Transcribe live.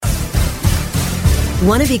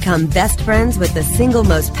Want to become best friends with the single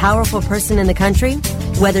most powerful person in the country?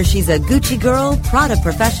 Whether she's a Gucci girl, Prada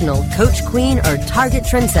professional, Coach queen, or Target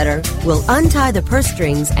trendsetter, we'll untie the purse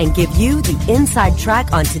strings and give you the inside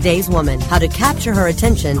track on today's woman. How to capture her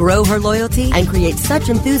attention, grow her loyalty, and create such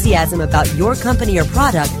enthusiasm about your company or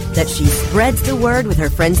product that she spreads the word with her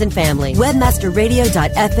friends and family.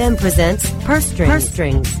 Webmasterradio.fm presents Purse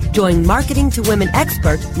Strings. Join Marketing to Women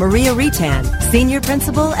expert Maria Retan, Senior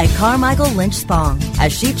Principal at Carmichael Lynch Spong,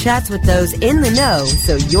 as she chats with those in the know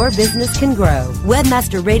so your business can grow.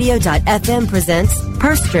 Webmasterradio.fm presents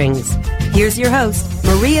Purse Strings. Here's your host,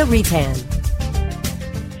 Maria Retan.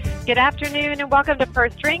 Good afternoon and welcome to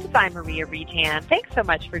Purse Strings. I'm Maria Retan. Thanks so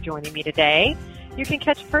much for joining me today. You can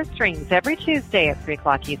catch Purse Strings every Tuesday at 3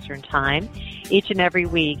 o'clock Eastern Time. Each and every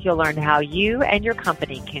week, you'll learn how you and your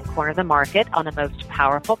company can corner the market on the most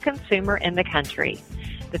powerful consumer in the country,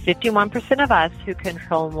 the 51% of us who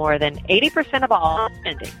control more than 80% of all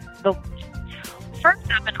spending.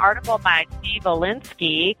 First up, an article by Steve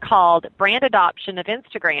Olinsky called Brand Adoption of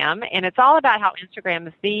Instagram, and it's all about how Instagram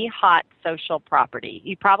is the hot social property.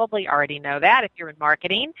 You probably already know that if you're in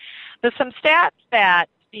marketing. There's some stats that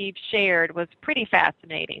Steve shared was pretty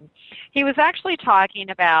fascinating. He was actually talking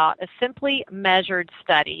about a Simply Measured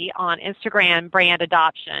study on Instagram brand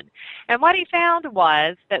adoption. And what he found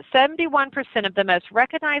was that 71% of the most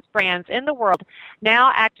recognized brands in the world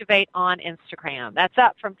now activate on Instagram. That's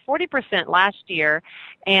up from 40% last year,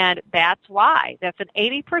 and that's why. That's an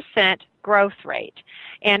 80% growth rate.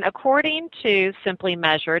 And according to Simply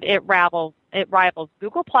Measured, it rivals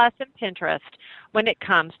Google Plus and Pinterest when it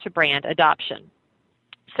comes to brand adoption.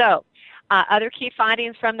 So, other key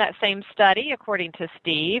findings from that same study, according to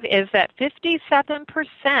Steve, is that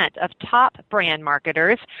 57% of top brand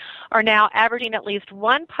marketers are now averaging at least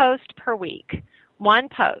one post per week. One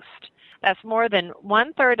post. That's more than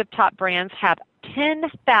one-third of top brands have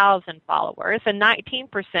 10,000 followers, and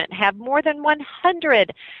 19% have more than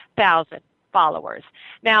 100,000 followers.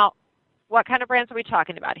 Now, what kind of brands are we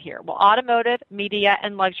talking about here? Well, automotive, media,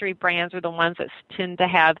 and luxury brands are the ones that tend to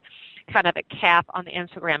have kind of a cap on the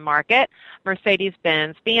Instagram market.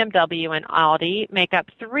 Mercedes-Benz, BMW, and Audi make up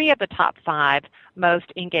 3 of the top 5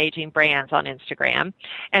 most engaging brands on Instagram.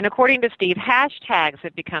 And according to Steve, hashtags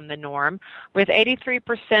have become the norm, with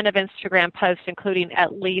 83% of Instagram posts including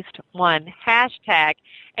at least one hashtag.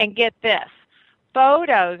 And get this,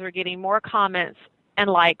 photos are getting more comments and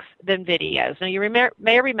likes than videos. Now, you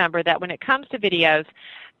may remember that when it comes to videos,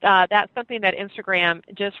 that's something that Instagram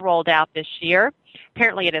just rolled out this year.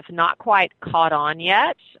 Apparently, it has not quite caught on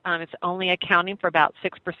yet. It's only accounting for about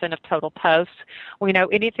 6% of total posts. We know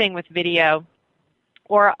anything with video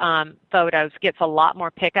or photos gets a lot more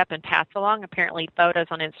pickup and pass along. Apparently, photos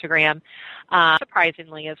on Instagram,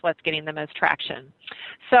 surprisingly, is what's getting the most traction.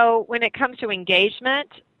 So when it comes to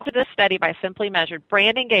engagement, to this study by Simply Measured,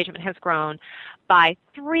 brand engagement has grown by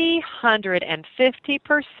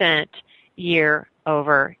 350% year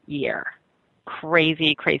over year.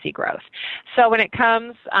 Crazy, crazy growth. So when it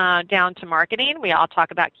comes down to marketing, we all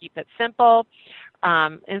talk about keep it simple.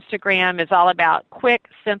 Instagram is all about quick,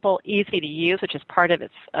 simple, easy to use, which is part of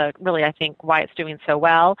its really, I think, why it's doing so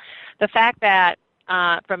well. The fact that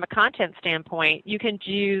from a content standpoint, you can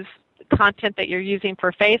use content that you're using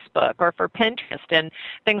for Facebook or for Pinterest and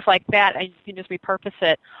things like that, and you can just repurpose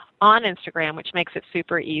it on Instagram, which makes it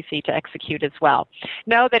super easy to execute as well.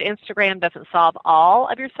 Know that Instagram doesn't solve all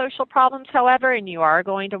of your social problems, however, and you are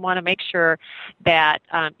going to want to make sure that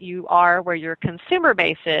you are where your consumer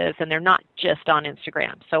base is and they're not just on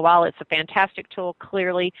Instagram. So while it's a fantastic tool,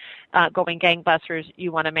 clearly going gangbusters,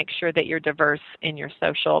 you want to make sure that you're diverse in your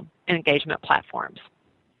social engagement platforms.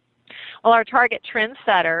 Well, our target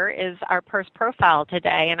trendsetter is our purse profile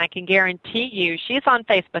today, and I can guarantee you she's on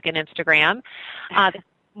Facebook and Instagram.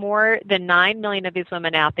 More than 9 million of these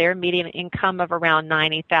women out there, median income of around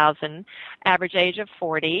 $90,000, average age of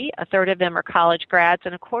 40. A third of them are college grads,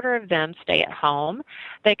 and a quarter of them stay at home.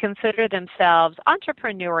 They consider themselves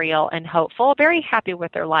entrepreneurial and hopeful, very happy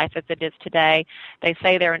with their life as it is today. They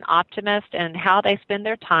say they're an optimist, and how they spend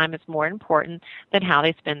their time is more important than how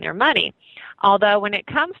they spend their money. Although when it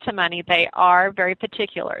comes to money, they are very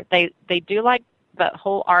particular. They do like the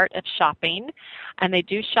whole art of shopping, and they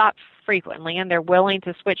do shop frequently, and they're willing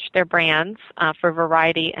to switch their brands for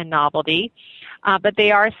variety and novelty, but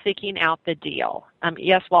they are seeking out the deal.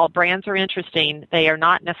 Yes, while brands are interesting, they are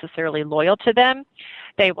not necessarily loyal to them.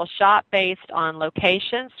 They will shop based on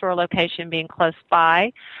location, store location being close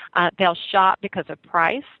by. They'll shop because of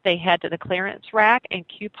price. They head to the clearance rack, and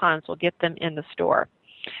coupons will get them in the store.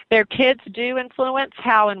 Their kids do influence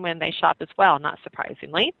how and when they shop as well, not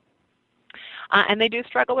surprisingly. And they do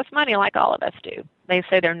struggle with money like all of us do. They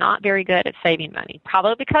say they're not very good at saving money,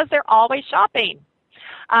 probably because they're always shopping.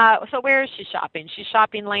 So where is she shopping? She's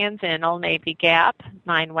shopping Lands' End, Old Navy, Gap,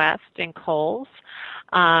 Nine West, and Kohl's.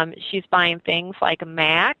 She's buying things like a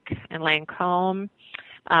Mac and Lancome.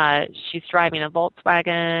 She's driving a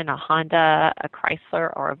Volkswagen, a Honda, a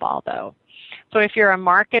Chrysler, or a Volvo. So if you're a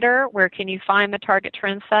marketer, where can you find the Target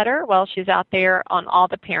Trendsetter? Well, she's out there on all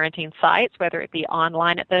the parenting sites, whether it be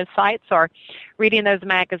online at those sites or reading those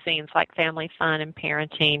magazines like Family Fun and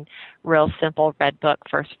Parenting, Real Simple, Red Book,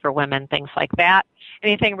 First for Women, things like that.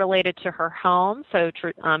 Anything related to her home, so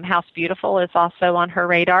House Beautiful is also on her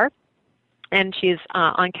radar, and she's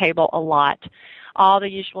on cable a lot. All the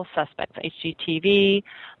usual suspects, HGTV,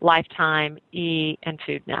 Lifetime, E, and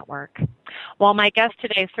Food Network. Well, my guest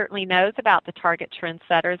today certainly knows about the Target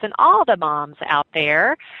Trendsetters and all the moms out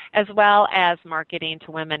there, as well as marketing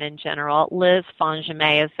to women in general. Liz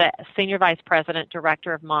Fonjame is the Senior Vice President,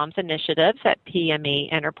 Director of Moms Initiatives at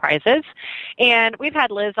PME Enterprises. And we've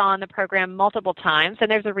had Liz on the program multiple times,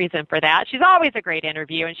 and there's a reason for that. She's always a great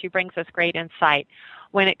interview, and she brings us great insight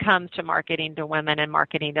when it comes to marketing to women and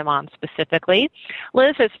marketing to moms specifically.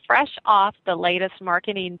 Liz is fresh off the latest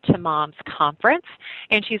Marketing to Moms conference,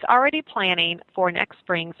 and she's already planning for next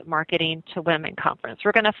spring's Marketing to Women conference.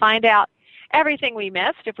 We're going to find out everything we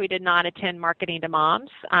missed if we did not attend Marketing to Moms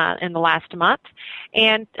in the last month,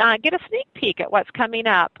 and get a sneak peek at what's coming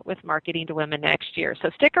up with Marketing to Women next year. So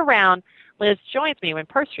stick around. Liz joins me when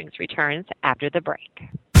Purse Strings returns after the break.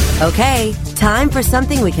 Okay, time for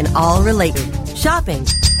something we can all relate to. Shopping.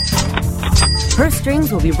 Purse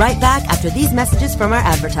Strings will be right back after these messages from our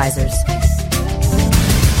advertisers.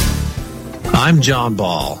 I'm John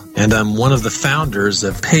Ball, and I'm one of the founders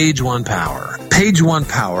of Page One Power. Page One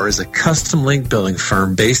Power is a custom link building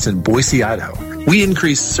firm based in Boise, Idaho. We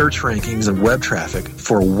increase search rankings and web traffic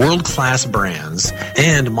for world-class brands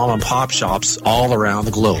and mom-and-pop shops all around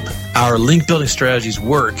the globe. Our link building strategies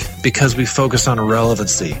work because we focus on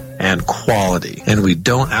relevancy and quality, and we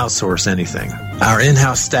don't outsource anything. Our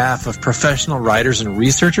in-house staff of professional writers and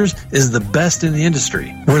researchers is the best in the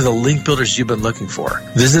industry. We're the link builders you've been looking for.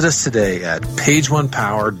 Visit us today at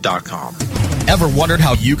pageonepower.com. Ever wondered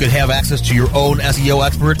how you could have access to your own SEO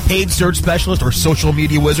expert, paid search specialist, or social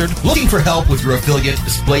media wizard? Looking for help with your affiliate,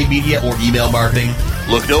 display media, or email marketing?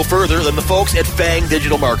 Look no further than the folks at Fang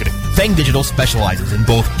Digital Marketing. Fang Digital specializes in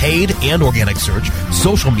both paid and organic search,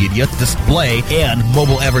 social media, display, and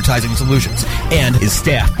mobile advertising solutions, and is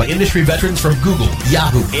staffed by industry veterans from Google,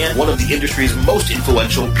 Yahoo, and one of the industry's most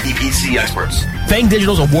influential PPC experts. Fang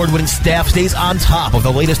Digital's award-winning staff stays on top of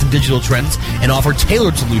the latest in digital trends and offer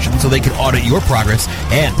tailored solutions so they can audit your progress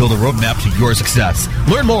and build a roadmap to your success.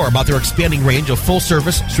 Learn more about their expanding range of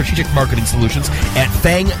full-service strategic marketing solutions at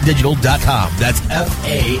fangdigital.com. That's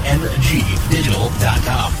F-A-N-G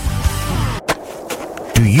digital.com.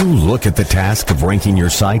 Do you look at the task of ranking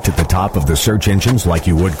your site at the top of the search engines like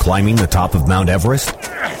you would climbing the top of Mount Everest?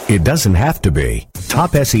 It doesn't have to be.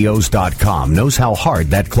 TopSEOs.com knows how hard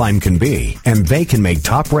that climb can be, and they can make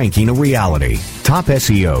top ranking a reality. Top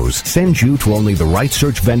SEOs sends you to only the right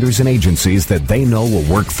search vendors and agencies that they know will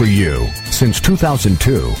work for you. Since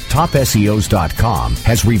 2002, TopSEOs.com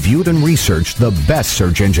has reviewed and researched the best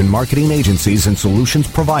search engine marketing agencies and solutions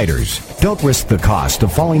providers. Don't risk the cost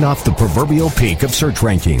of falling off the proverbial peak of search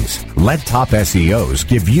rankings. Let Top SEOs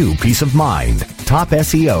give you peace of mind.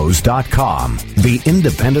 TopSEOs.com, the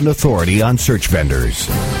independent authority on search vendors.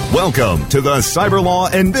 Welcome to the Cyber Law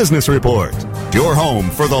and Business Report, your home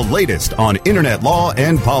for the latest on internet law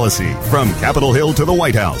and policy, from Capitol Hill to the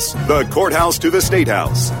White House, the courthouse to the State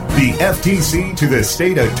House, the FTC to the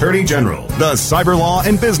State Attorney General. The Cyber Law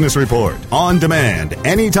and Business Report, on demand,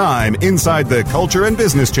 anytime, inside the Culture and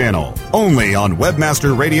Business Channel, only on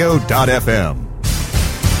webmasterradio.fm.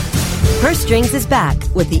 Purse Strings is back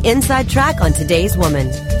with the inside track on today's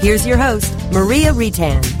woman. Here's your host, Maria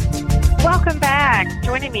Retan. Welcome back.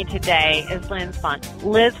 Joining me today is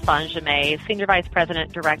Liz Fonjame, Senior Vice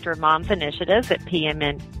President, Director of Moms Initiatives at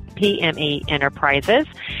PME Enterprises.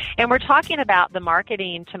 And we're talking about the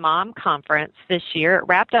Marketing to Mom conference this year. It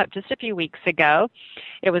wrapped up just a few weeks ago.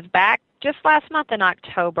 It was back just last month in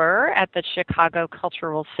October at the Chicago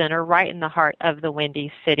Cultural Center, right in the heart of the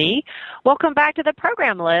Windy City. Welcome back to the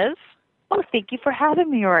program, Liz. Oh, thank you for having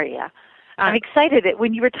me, Maria. I'm excited that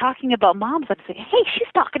when you were talking about moms, I was thinking, hey, she's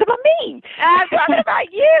talking about me. I'm talking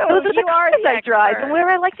about you. Those are you the are cars I drive and where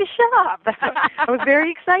I like to shop. I was very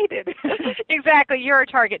excited. Exactly. You're a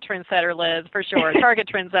Target trendsetter, Liz, for sure. Target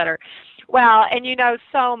trendsetter. Well, and you know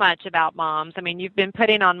so much about moms. I mean, you've been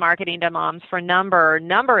putting on Marketing to Moms for a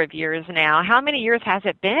number of years now. How many years has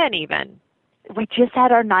it been even? We just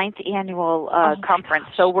had our 9th annual conference,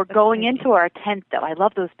 so we're going into our 10th, though. I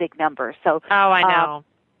love those big numbers. So, I know.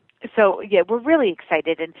 So, yeah, we're really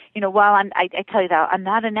excited. And, while I tell you that, I'm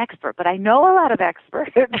not an expert, but I know a lot of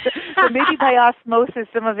experts. So maybe by osmosis,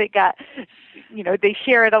 some of it got, they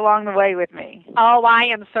share it along the way with me. Oh, I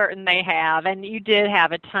am certain they have. And you did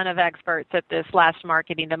have a ton of experts at this last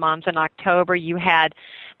Marketing to Moms in October. You had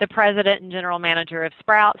the president and general manager of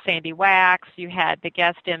Sprout, Sandy Wax. You had the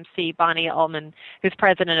guest MC, Bonnie Ullman, who's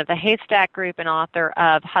president of the Haystack Group and author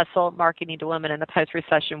of Hustle, Marketing to Women in the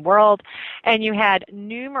Post-Recession World. And you had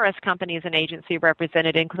numerous companies and agencies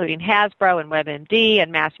represented, including Hasbro and WebMD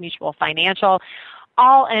and Mass Mutual Financial.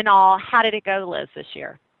 All in all, how did it go, Liz, this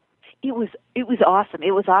year? It was awesome.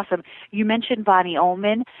 It was awesome. You mentioned Bonnie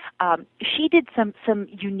Ullman. She did some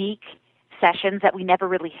unique sessions that we never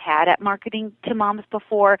really had at Marketing to Moms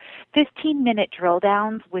before. 15-minute drill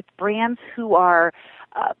downs with brands who are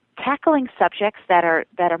tackling subjects that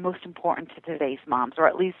are most important to today's moms, or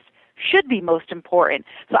at least should be most important.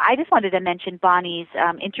 So I just wanted to mention Bonnie's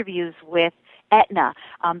interviews with Aetna.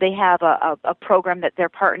 They have a program that they're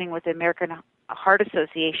partnering with the American Heart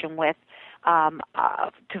Association with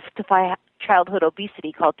to fight childhood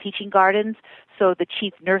obesity called Teaching Gardens. So the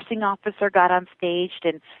chief nursing officer got on stage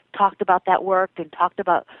and talked about that work and talked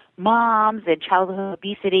about moms and childhood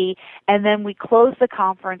obesity. And then we closed the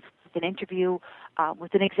conference with an interview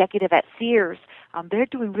with an executive at Sears. They're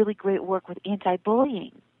doing really great work with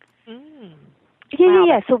anti-bullying.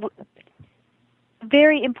 Yeah. So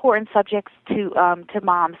very important subjects to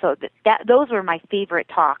moms. So those were my favorite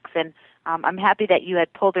talks, and I'm happy that you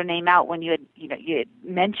had pulled her name out when you had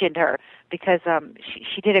mentioned her, because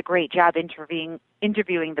she did a great job interviewing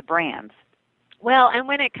the brands. Well, and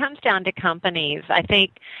when it comes down to companies, I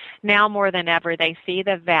think now more than ever they see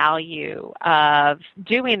the value of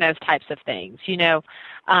doing those types of things,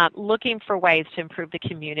 looking for ways to improve the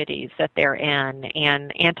communities that they're in.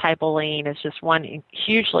 And anti-bullying is just one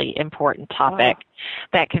hugely important topic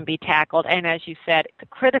that can be tackled. And as you said,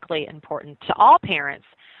 critically important to all parents,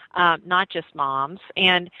 not just moms.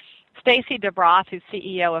 And Stacy DeBroth, who's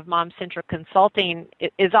CEO of Mom Central Consulting,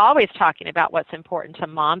 is always talking about what's important to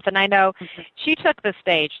moms. And I know she took the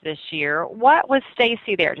stage this year. What was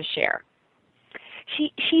Stacy there to share?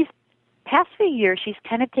 She's past few years, she's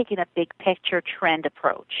kind of taken a big picture trend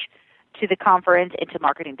approach to the conference and to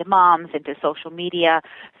Marketing to Moms and to social media.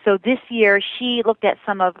 So this year, she looked at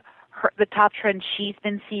some of the top trends she's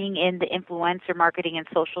been seeing in the influencer marketing and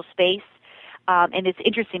social space. And it's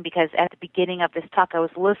interesting because at the beginning of this talk, I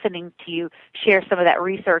was listening to you share some of that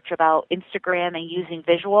research about Instagram and using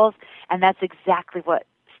visuals, and that's exactly what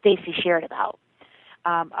Stacy shared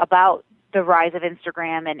about the rise of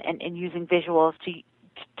Instagram and using visuals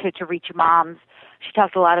to reach moms. She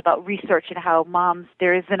talked a lot about research and how moms,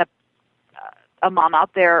 there isn't a mom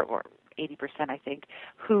out there, or 80% I think,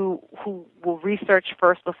 who will research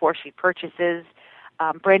first before she purchases.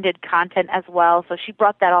 Branded content as well. So she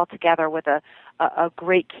brought that all together with a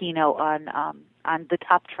great keynote on the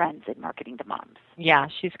top trends in Marketing to Moms. Yeah,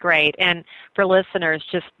 she's great. And for listeners,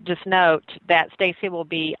 just note that Stacy will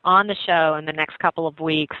be on the show in the next couple of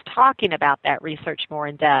weeks talking about that research more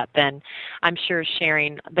in depth, and I'm sure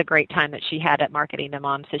sharing the great time that she had at Marketing to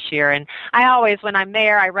Moms this year. And I always, when I'm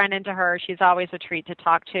there, I run into her. She's always a treat to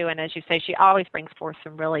talk to, and as you say, she always brings forth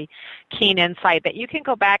some really keen insight that you can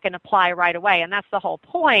go back and apply right away. And that's the whole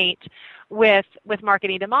point with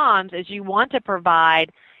Marketing to Moms, is you want to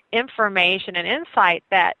provide information and insight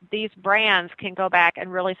that these brands can go back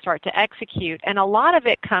and really start to execute. And a lot of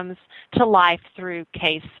it comes to life through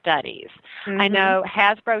case studies. I know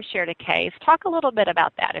Hasbro shared a case. Talk a little bit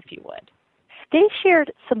about that, if you would. They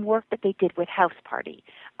shared some work that they did with House Party.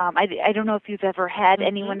 I don't know if you've ever had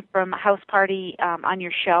anyone from House Party on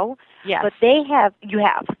your show. Yes. But you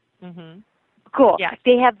have. Cool. Yes.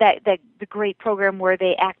 They have the great program where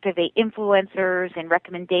they activate influencers and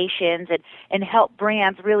recommendations and help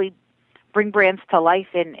brands really bring brands to life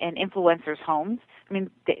in influencers' homes. I mean,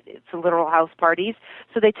 it's literal house parties.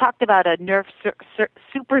 So they talked about a Nerf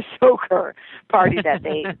Super Soaker party that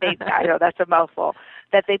they I know that's a mouthful,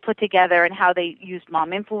 that they put together, and how they used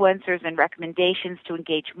mom influencers and recommendations to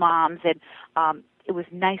engage moms. And it was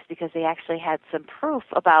nice because they actually had some proof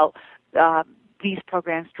about these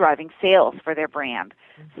programs driving sales for their brand.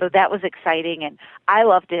 So that was exciting, and I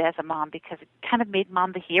loved it as a mom because it kind of made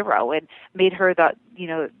mom the hero and made her the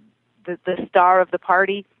star of the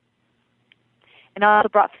party, and also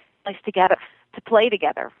brought families together to play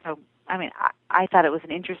together. So I mean, I thought it was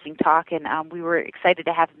an interesting talk, and we were excited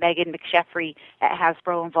to have Megan McSheffrey at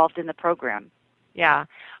Hasbro involved in the program. Yeah.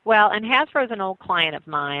 Well, and Hasbro's an old client of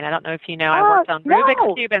mine. I don't know if you know, I worked on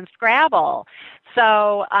Rubik's Cube and Scrabble.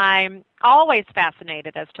 So I'm always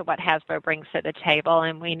fascinated as to what Hasbro brings to the table,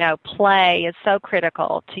 and we know play is so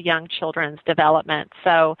critical to young children's development.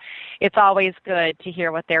 So it's always good to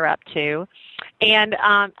hear what they're up to. And,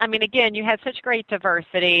 I mean, again, you had such great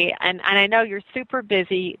diversity, and I know you're super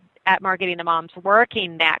busy at Marketing to Moms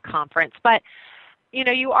working that conference, but you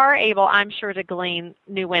know, you are able, I'm sure, to glean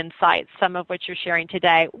new insights, some of which you're sharing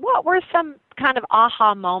today. What were some kind of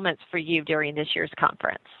aha moments for you during this year's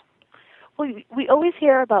conference? Well, we always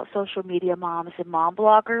hear about social media moms and mom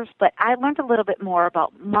bloggers, but I learned a little bit more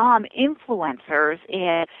about mom influencers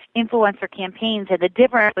and influencer campaigns and the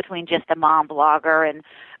difference between just a mom blogger and,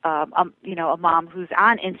 you know, a mom who's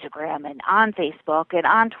on Instagram and on Facebook and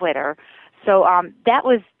on Twitter. So that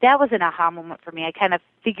was an aha moment for me. I kind of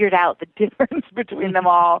figured out the difference between them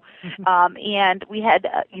all, and we had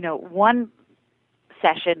you know, one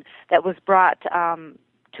session that was brought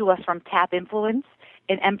to us from Tap Influence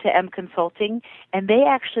and M2M Consulting, and they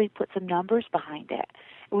actually put some numbers behind it.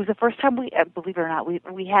 It was the first time we, believe it or not,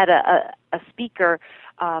 we had a speaker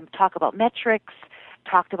talk about metrics,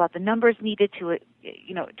 talked about the numbers needed to,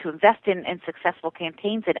 you know, to invest in successful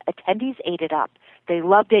campaigns, and attendees ate it up. They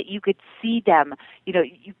loved it. You could see them, you know,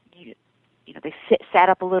 you know, they sat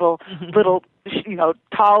up a little, you know,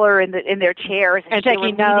 taller in their chairs and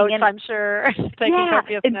taking notes. I'm sure taking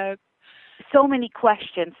copious notes. So many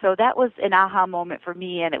questions. So that was an aha moment for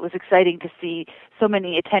me, and it was exciting to see so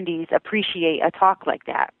many attendees appreciate a talk like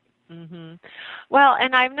that. Mm-hmm. Well,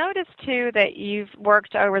 and I've noticed, too, that you've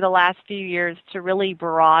worked over the last few years to really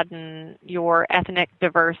broaden your ethnic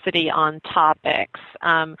diversity on topics.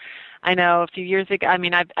 I know a few years ago, I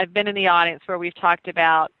mean, I've been in the audience where we've talked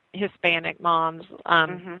about Hispanic moms,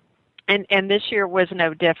 and this year was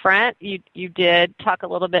no different. You did talk a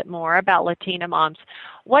little bit more about Latina moms.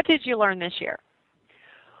 What did you learn this year?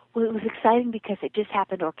 Well, it was exciting because it just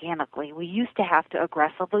happened organically. We used to have to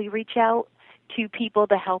aggressively reach out to people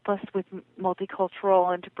to help us with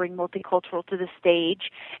multicultural and to bring multicultural to the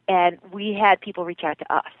stage, and we had people reach out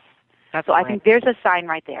to us. So I think there's a sign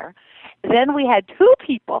right there. Then we had two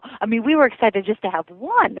people. I mean, we were excited just to have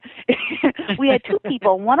one. We had two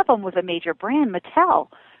people. One of them was a major brand, Mattel.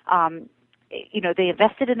 You know, they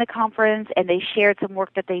invested in the conference, and they shared some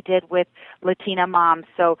work that they did with Latina moms.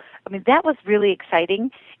 So, I mean, that was really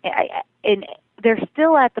exciting. And they're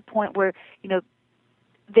still at the point where, you know,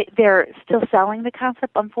 they're still selling the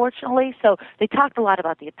concept, unfortunately. So they talked a lot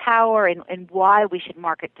about the power and why we should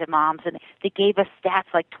market to moms. And they gave us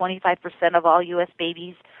stats like 25% of all U.S.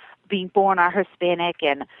 babies being born are Hispanic,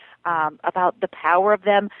 and about the power of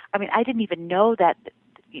them. I mean, I didn't even know that,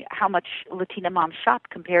 how much Latina moms shop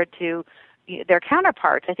compared to their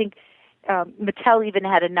counterparts. I think Mattel even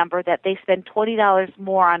had a number that they spend $20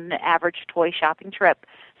 more on an average toy shopping trip.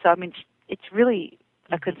 So, I mean, it's really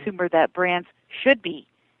a consumer that brands should be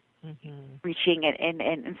reaching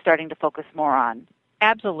and starting to focus more on.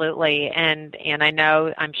 Absolutely, and I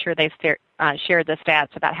know, I'm sure they shared the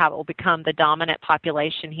stats about how it will become the dominant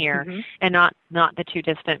population here, and not the too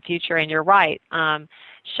distant future. And you're right,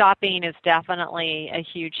 shopping is definitely a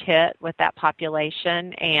huge hit with that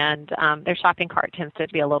population, and their shopping cart tends to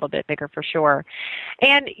be a little bit bigger for sure.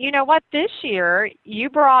 And you know what? This year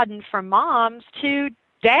you broadened from moms to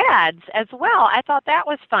dads as well. I thought that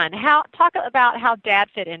was fun. Talk about how dad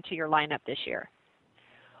fit into your lineup this year.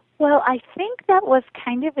 Well, I think that was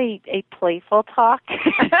kind of a playful talk,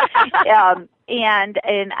 and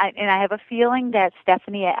I have a feeling that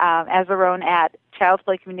Stephanie Azzarone at Child's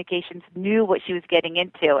Play Communications knew what she was getting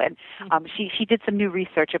into, and she did some new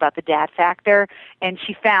research about the dad factor, and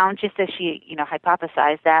she found, just as she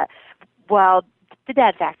hypothesized, that well, the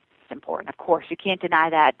dad factor is important. Of course, you can't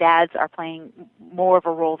deny that dads are playing more of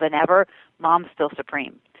a role than ever. Mom's still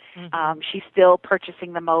supreme. She's still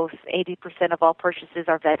purchasing the most. 80% of all purchases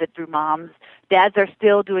are vetted through moms. Dads are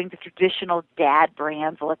still doing the traditional dad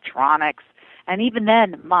brands, electronics, and even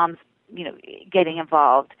then, moms, getting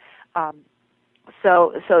involved.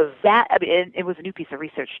 So that, I mean, it was a new piece of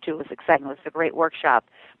research too. It was exciting. It was a great workshop,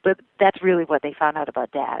 but that's really what they found out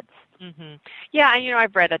about dads. Yeah, and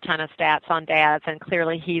I've read a ton of stats on dads, and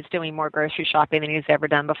clearly he's doing more grocery shopping than he's ever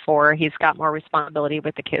done before. He's got more responsibility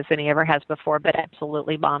with the kids than he ever has before, but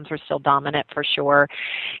absolutely moms are still dominant for sure.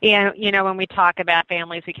 And, when we talk about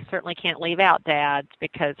families, we certainly can't leave out dads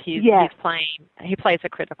because he plays a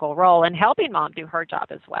critical role in helping mom do her job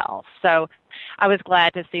as well. So I was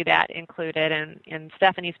glad to see that included, and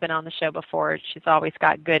Stephanie's been on the show before. She's always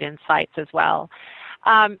got good insights as well.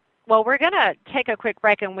 Well, we're going to take a quick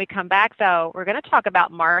break, and when we come back, though, we're going to talk about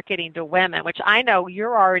marketing to women, which I know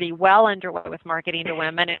you're already well underway with marketing to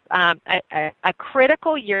women. It's a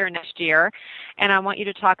critical year next year, and I want you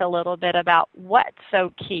to talk a little bit about what's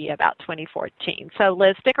so key about 2014. So,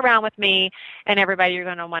 Liz, stick around with me, and everybody, you're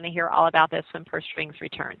going to want to hear all about this when Purse Strings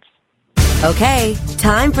returns. Okay,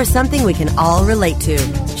 time for something we can all relate to.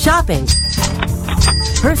 Shopping.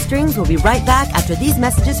 Purse Strings will be right back after these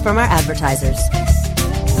messages from our advertisers.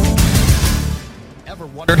 Ever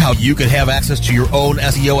wondered how you could have access to your own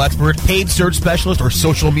SEO expert, paid search specialist, or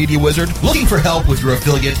social media wizard? Looking for help with your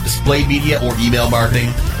affiliate, display media, or email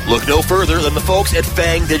marketing? Look no further than the folks at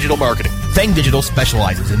Fang Digital Marketing. Fang Digital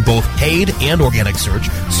specializes in both paid and organic search,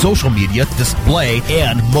 social media, display,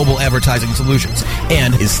 and mobile advertising solutions,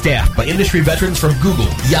 and is staffed by industry veterans from Google,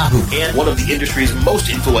 Yahoo, and one of the industry's most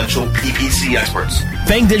influential PPC experts.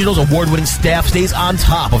 Fang Digital's award-winning staff stays on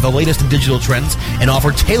top of the latest in digital trends and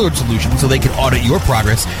offer tailored solutions so they can audit your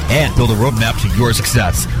progress and build a roadmap to your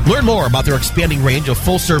success. Learn more about their expanding range of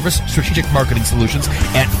full-service strategic marketing solutions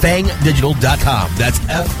at fangdigital.com. That's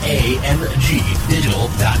F-A-N-G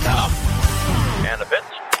digital.com.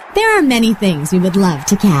 There are many things we would love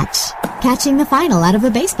to catch. Catching the final out of a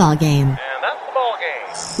baseball game. And that's the ball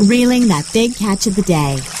game. Reeling that big catch of the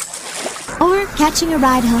day. Or catching a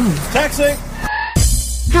ride home. Taxi!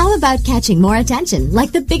 How about catching more attention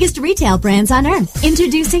like the biggest retail brands on earth?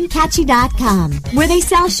 Introducing Catchy.com, where they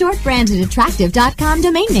sell short-branded attractive.com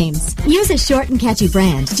domain names. Use a short and catchy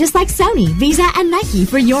brand, just like Sony, Visa, and Nike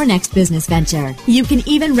for your next business venture. You can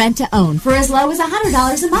even rent to own for as low as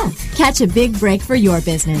 $100 a month. Catch a big break for your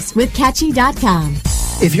business with Catchy.com.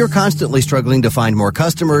 If you're constantly struggling to find more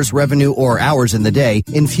customers, revenue, or hours in the day,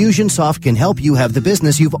 Infusionsoft can help you have the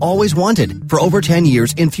business you've always wanted. For over 10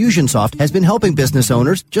 years, Infusionsoft has been helping business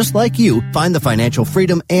owners just like you find the financial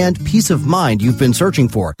freedom and peace of mind you've been searching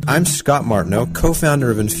for. I'm Scott Martineau,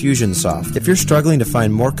 co-founder of Infusionsoft. If you're struggling to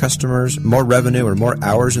find more customers, more revenue, or more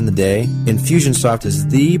hours in the day, Infusionsoft is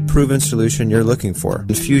the proven solution you're looking for.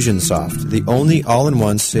 Infusionsoft, the only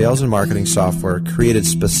all-in-one sales and marketing software created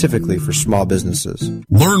specifically for small businesses.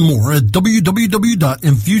 Learn more at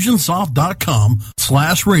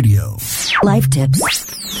www.infusionsoft.com/radio. Life tips.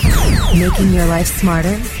 Making your life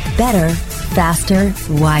smarter, better, faster,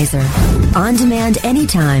 wiser. On demand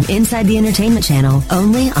anytime inside the entertainment channel,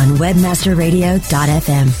 only on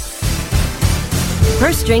webmasterradio.fm.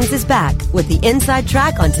 Purse Strings is back with the inside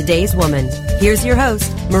track on today's woman. Here's your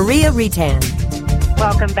host, Maria Retan.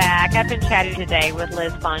 Welcome back. I've been chatting today with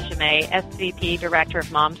Liz Bonjameh, SVP Director of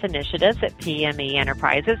Moms Initiatives at PME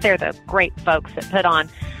Enterprises. They're the great folks that put on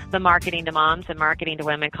the Marketing to Moms and Marketing to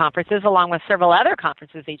Women conferences, along with several other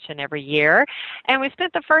conferences each and every year. And we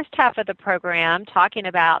spent the first half of the program talking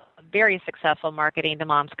about a very successful Marketing to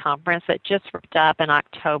Moms conference that just wrapped up in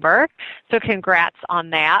October. So congrats on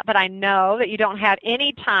that. But I know that you don't have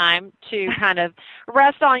any time to kind of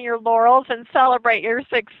rest on your laurels and celebrate your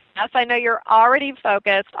success. I know you're already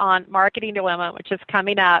focused on Marketing to Women, which is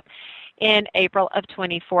coming up in April of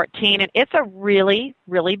 2014, and it's a really,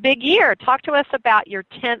 really big year. Talk to us about your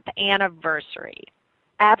 10th anniversary.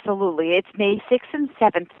 Absolutely. It's May 6th and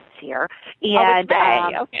 7th this year. And, it's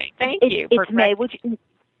May. Okay, thank you. It's May, which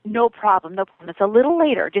no problem. It's a little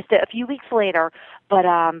later, just a few weeks later, but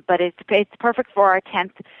it's perfect for our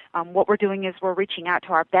 10th. What we're doing is we're reaching out to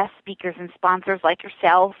our best speakers and sponsors like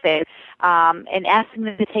yourself, and asking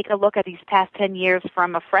them to take a look at these past 10 years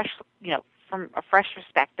from a fresh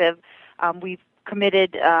perspective. We've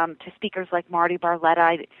committed to speakers like Marty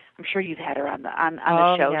Barletta. I'm sure you've had her on the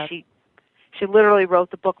show. Yes. She literally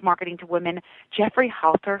wrote the book Marketing to Women. Jeffrey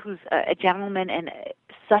Halter, who's a gentleman and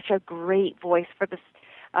such a great voice for the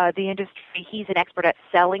industry. He's an expert at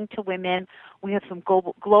selling to women. We have some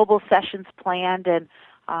global sessions planned, and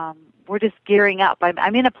we're just gearing up.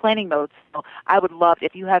 I'm in a planning mode, so I would love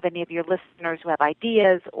if you have any of your listeners who have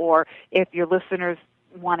ideas, or if your listeners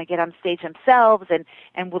want to get on stage themselves and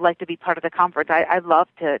would like to be part of the conference. I'd love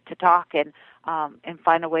to talk and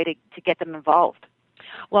find a way to get them involved.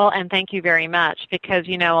 Well, and thank you very much, because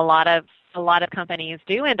a lot of companies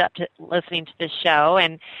do end up listening to this show,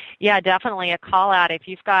 and definitely a call out if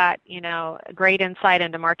you've got great insight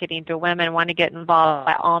into marketing to women, want to get involved.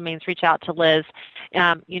 By all means, reach out to Liz.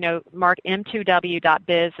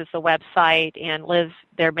 M2W.biz is the website, and Liz,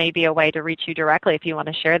 there may be a way to reach you directly if you want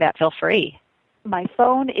to share that. Feel free. My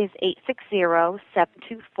phone is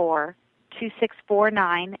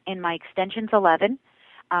 860-724-2649, and my extension's 11.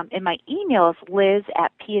 And my email is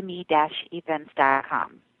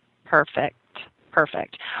liz@pme-events.com. Perfect.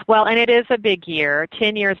 Perfect. Well, and it is a big year.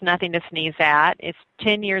 10 years, nothing to sneeze at. It's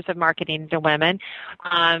 10 years of marketing to women.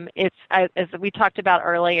 It's as we talked about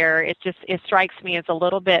earlier. It strikes me as a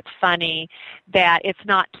little bit funny that it's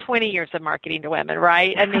not 20 years of marketing to women,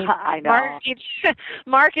 right? I mean, I know.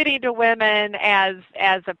 Marketing to women as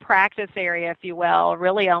a practice area, if you will,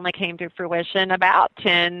 really only came to fruition about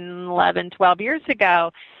 10, 11, 12 years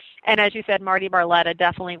ago. And as you said, Marty Barletta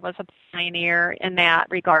definitely was a pioneer in that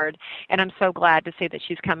regard, and I'm so glad to see that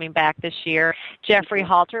she's coming back this year. Jeffrey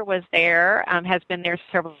Halter was there, has been there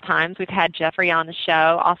several times. We've had Jeffrey on the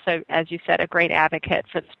show, also, as you said, a great advocate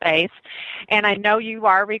for the space. And I know you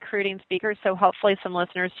are recruiting speakers, so hopefully some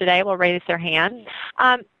listeners today will raise their hand.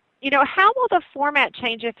 How will the format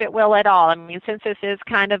change, if it will at all? I mean, since this is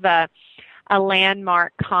kind of a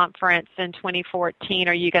landmark conference in 2014.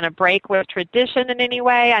 Are you going to break with tradition in any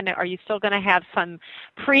way? Are you still going to have some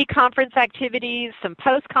pre-conference activities, some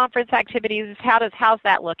post-conference activities? How's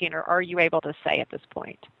that looking, or are you able to say at this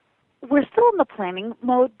point? We're still in the planning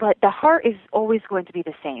mode, but the heart is always going to be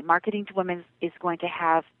the same. Marketing to Women is going to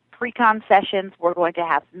have pre-con sessions. We're going to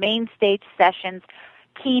have main stage sessions,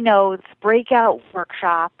 keynotes, breakout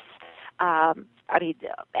workshops. As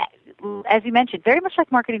you mentioned, very much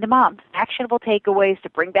like Marketing to Moms, actionable takeaways to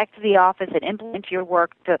bring back to the office and implement your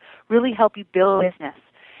work to really help you build a business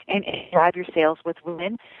and drive your sales with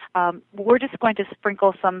women. We're just going to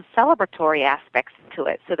sprinkle some celebratory aspects to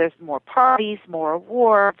it. So there's more parties, more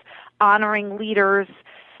awards, honoring leaders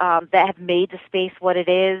that have made the space what it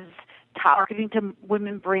is. Marketing to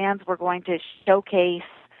Women brands we're going to showcase.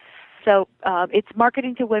 So it's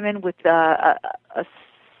Marketing to Women with a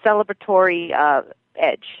celebratory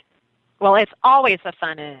edge. Well, it's always a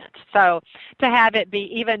fun event. So to have it be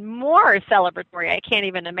even more celebratory, I can't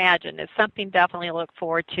even imagine. It's something definitely to look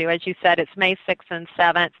forward to. As you said, it's May 6th and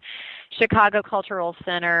 7th, Chicago Cultural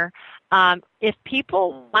Center. If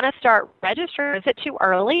people want to start registering, is it too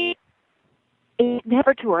early? It's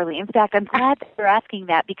never too early. In fact, I'm glad that you're asking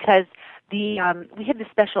that because we have this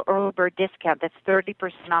special early bird discount that's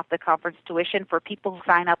 30% off the conference tuition for people who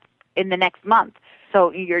sign up in the next month.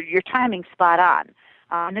 So your timing's spot on.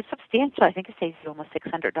 And it's substantial. I think it saves you almost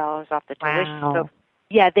 $600 off the tuition. Wow. So,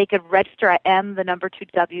 yeah, they could register at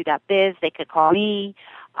m2w.biz. They could call me,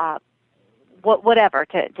 whatever,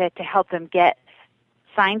 to help them get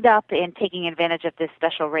signed up and taking advantage of this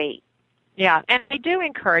special rate. Yeah, and I do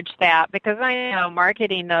encourage that because I know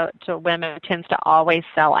marketing to women tends to always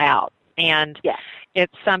sell out. And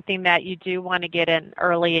it's something that you do want to get in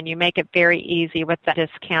early, and you make it very easy with the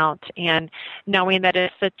discount. And knowing that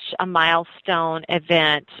it's such a milestone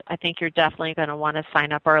event, I think you're definitely going to want to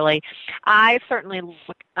sign up early. I certainly look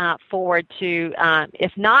forward to,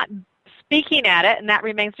 if not speaking at it, and that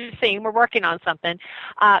remains to be seen. We're working on something.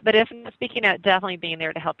 But if not speaking at it, definitely being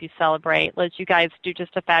there to help you celebrate. Liz, you guys do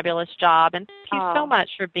just a fabulous job. And thank you so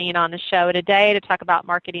much for being on the show today to talk about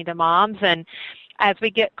marketing to moms. And as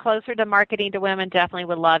we get closer to Marketing to Women, definitely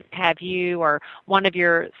would love to have you or one of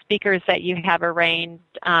your speakers that you have arranged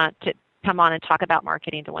to come on and talk about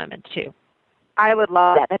Marketing to Women, too. I would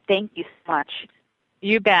love that. Thank you so much.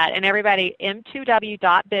 You bet. And everybody,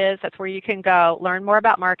 m2w.biz, that's where you can go. Learn more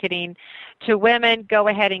about marketing to women. Go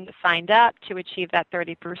ahead and get signed up to achieve that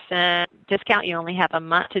 30% discount. You only have a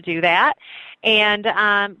month to do that. And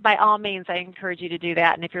by all means, I encourage you to do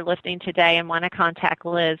that. And if you're listening today and want to contact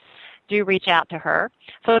Liz, do reach out to her.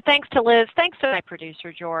 So thanks to Liz. Thanks to my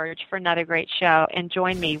producer, George, for another great show. And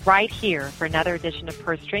join me right here for another edition of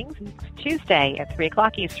Purse Strings next Tuesday at 3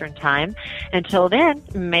 o'clock Eastern Time. Until then,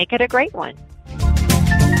 make it a great one.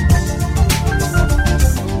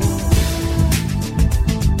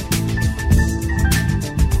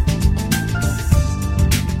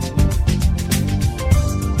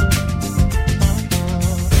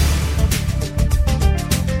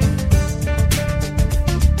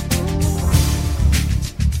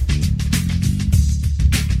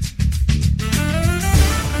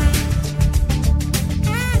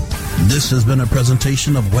 This has been a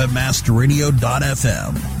presentation of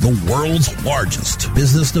WebmasterRadio.fm, the world's largest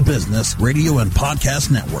business-to-business radio and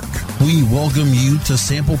podcast network. We welcome you to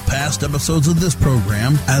sample past episodes of this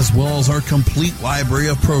program, as well as our complete library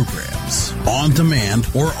of programs, on demand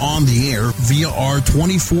or on the air via our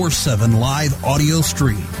 24/7 live audio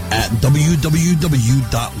stream at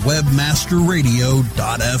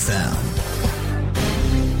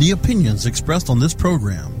www.webmasterradio.fm. The opinions expressed on this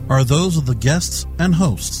program are those of the guests and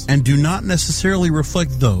hosts and do not necessarily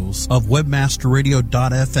reflect those of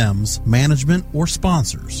WebmasterRadio.fm's management or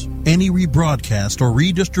sponsors. Any rebroadcast or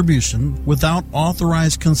redistribution without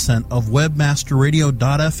authorized consent of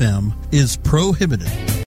WebmasterRadio.fm is prohibited.